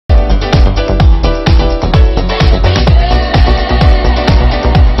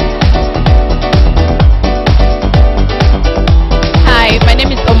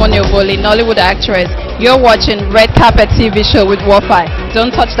a Nollywood actress. You're watching Red Carpet TV show with Wofai.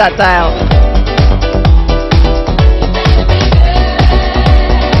 Don't touch that dial.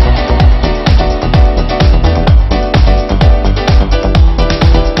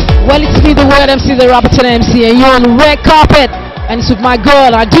 Well, it's me, the word MC, the rapper to the MC, and you're on Red Carpet, and it's with my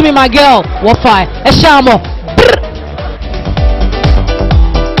girl, and do me my girl, Wofai Samuel.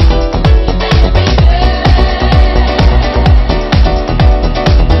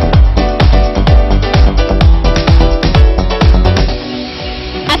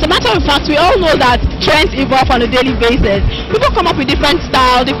 In fact, we all know that trends evolve on a daily basis. People come up with different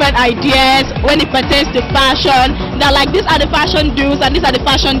styles, different ideas when it pertains to fashion. They're like, these are the fashion do's and these are the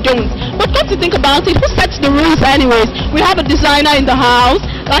fashion don'ts. But come to think about it, who sets the rules anyways? We have a designer in the house.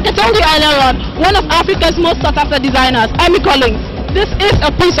 Like I told you earlier on, one of Africa's most sought after designers, Emmy Collins. This is a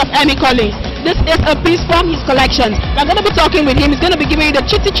piece of Emmy Collins. This is a piece from his collections. We're going to be talking with him. He's going to be giving you the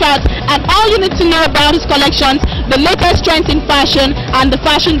chitty chat and all you need to know about his collections, the latest trends in fashion, and the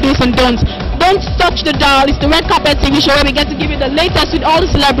fashion do's and don'ts. Don't touch the dial. It's the Red Carpet TV show where we get to give you the latest with all the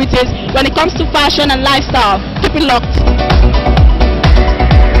celebrities when it comes to fashion and lifestyle. Keep it locked.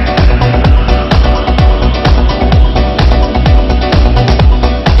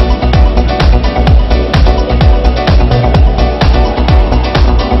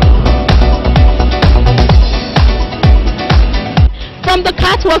 From the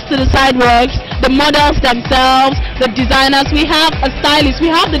catwalks to the sidewalks, the models themselves, the designers, we have a stylist, we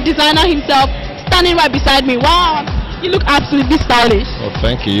have the designer himself standing right beside me. Wow, you look absolutely stylish. Oh,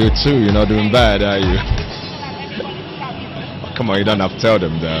 thank you. You too. You're not doing bad, are you? Come on, you don't have to tell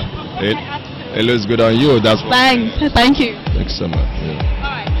them that. It looks good on you. That's Thanks. Thank you. Thanks so much. Yeah.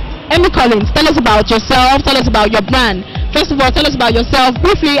 Alright. Emmy Collins, tell us about yourself, tell us about your brand. First of all, tell us about yourself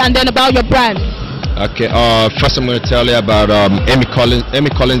briefly and then about your brand. Okay, first I'm going to tell you about Emmy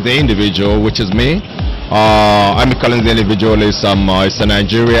Collins the individual, which is me. Emmy Collins the individual is a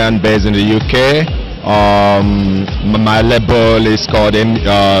Nigerian based in the UK. My label is called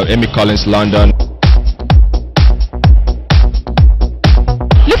Emmy Collins London.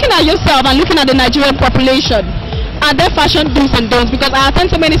 Looking at yourself and looking at the Nigerian population, are there fashion do's and don'ts? Because I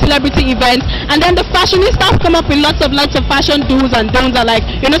attend so many celebrity events and then the fashionistas come up with lots of fashion do's and don'ts. Are like,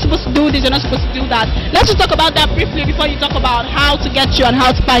 you're not supposed to do this, you're not supposed to do that. Let's just talk about that briefly before you talk about how to get you and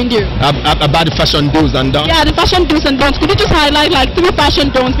how to find you. About the fashion do's and don'ts? Yeah, the fashion do's and don'ts. Could you just highlight like 3 fashion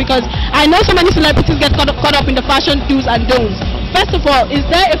don'ts? Because I know so many celebrities get caught up in the fashion do's and don'ts. First of all, is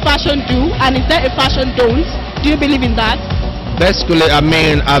there a fashion do and is there a fashion don't? Do you believe in that? Basically, I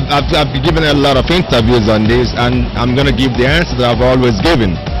mean, I've given a lot of interviews on this, and I'm going to give the answer that I've always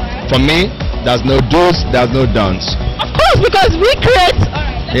given. For me, there's no do's, there's no don'ts. Of course, because we create...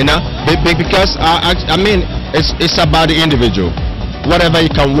 You know, because, I mean, it's about the individual. Whatever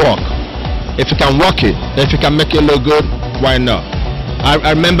you can work. If you can work it, if you can make it look good, why not?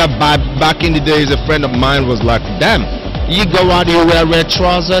 I remember back in the days, a friend of mine was like, damn, you go out, you wear red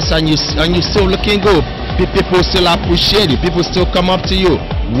trousers, and you still looking good. People still appreciate you. People still come up to you.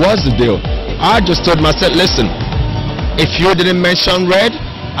 What's the deal? I just told myself, listen, if you didn't mention red,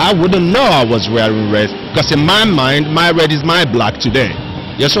 I wouldn't know I was wearing red. Because in my mind, my red is my black today.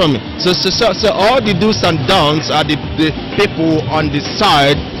 You see what I mean? So all the do's and don'ts are the people on the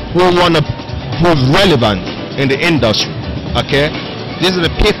side who want to prove relevant in the industry. Okay? These are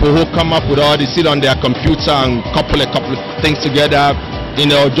the people who come up with all the sit on their computer and couple of things together. You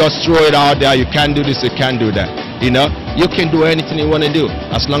know, just throw it out there. You can't do this, you can't do that. You know, you can do anything you want to do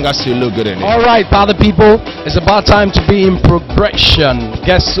as long as you look good in it. Alright, other people, it's about time to be in progression.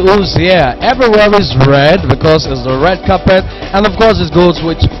 Guess who's here? Everywhere is red because it's the red carpet, and of course it goes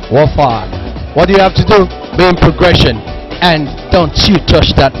with Wofai. What do you have to do? Be in progression. And don't you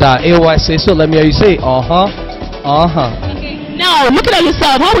touch that AY say so. Let me hear you say Okay. Now, looking at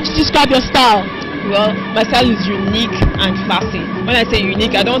yourself, how would you describe your style? Well, my style is unique and classy. When I say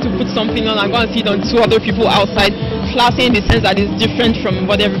unique, I don't want to put something on and go and see it on 2 other people outside. Classy in the sense that it's different from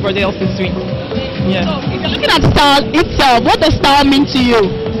what everybody else is doing. Yeah. So, if you're looking at style itself, what does style mean to you?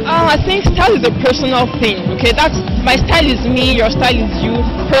 I think style is a personal thing. Okay, that's my style is me, your style is you,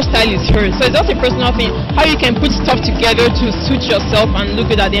 her style is hers. So it's just a personal thing. How you can put stuff together to suit yourself and look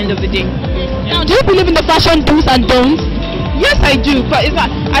good at the end of the day. Now, do you believe in the fashion do's and don'ts? Yes, I do, but it's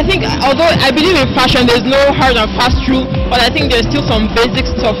not, I think, although I believe in fashion, there's no hard and fast rule, but I think there's still some basic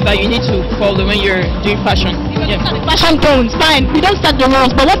stuff that you need to follow when you're doing fashion. Yeah. Fashion don'ts, fine, we don't start the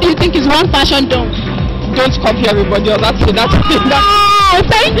rules, but what do you think is one fashion don't? Don't copy everybody else, that's it. Oh,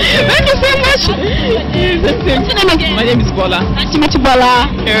 thank you so much. What's your name again? My name is Bola. Nice to meet you,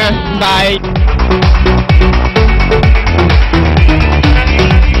 Bola. Here, bye.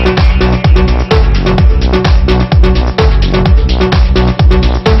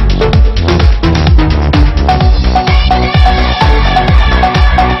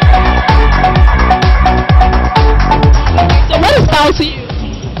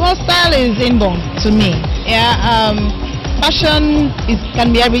 inborn to me. Yeah, fashion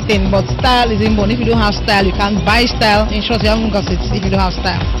can be everything, but style is inborn. If you don't have style, you can't buy style. In short, you haven't got it if you don't have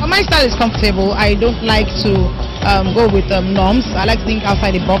style. But my style is comfortable. I don't like to go with norms. I like to think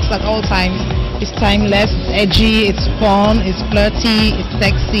outside the box at all times. It's timeless, it's edgy, it's fun, it's flirty, it's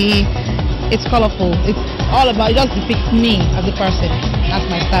sexy, it's colorful. It's all about, it just depicts me as a person. That's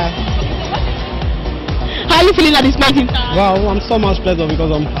my style. How are you feeling at this point in time? Wow, I'm so much pleasure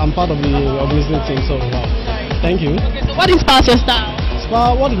because I'm part of the organizing team, so wow. Thank you. Okay, so what inspires your style?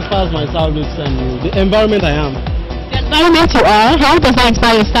 Well, what inspires my style is the environment I am. The environment you are? How does that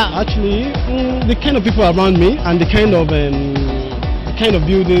inspire your style? Actually, the kind of people around me and the kind of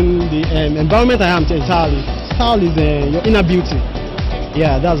building, the environment I am entirely. Style is your inner beauty.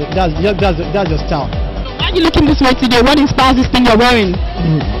 Yeah, that's your style. Why are you looking this way today? What inspires this thing you're wearing?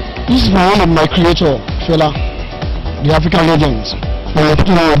 This is one of my creator, Fela, the African legends. When you're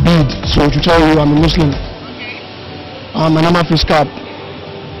putting on a bead, so to tell you I'm a Muslim. I'm an African.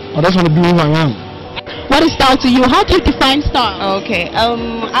 I just want to be who I am. What is style to you? How do you define style? Okay,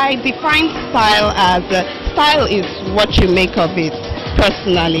 I define style as style is what you make of it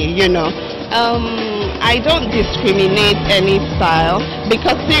personally, you know. I don't discriminate any style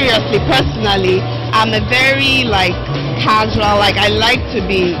because seriously, personally, I'm a very casual, I like to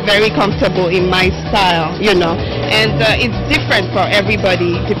be very comfortable in my style, you know, and it's different for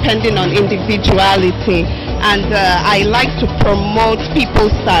everybody depending on individuality, and I like to promote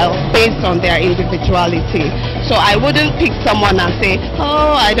people's style based on their individuality. So I wouldn't pick someone and say,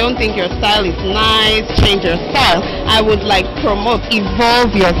 oh, I don't think your style is nice, change your style. I would promote,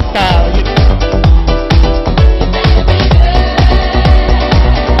 evolve your style.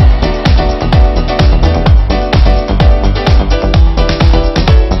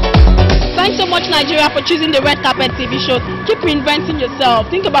 Thanks so much, Nigeria, for choosing the Red Carpet TV show. Keep reinventing yourself.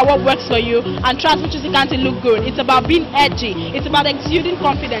 Think about what works for you and try as much as you can to look good. It's about being edgy. It's about exuding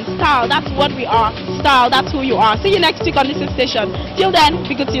confidence. Style, that's what we are. Style, that's who you are. See you next week on this station. Till then,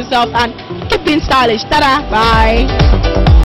 be good to yourself and keep being stylish. Ta-da! Bye!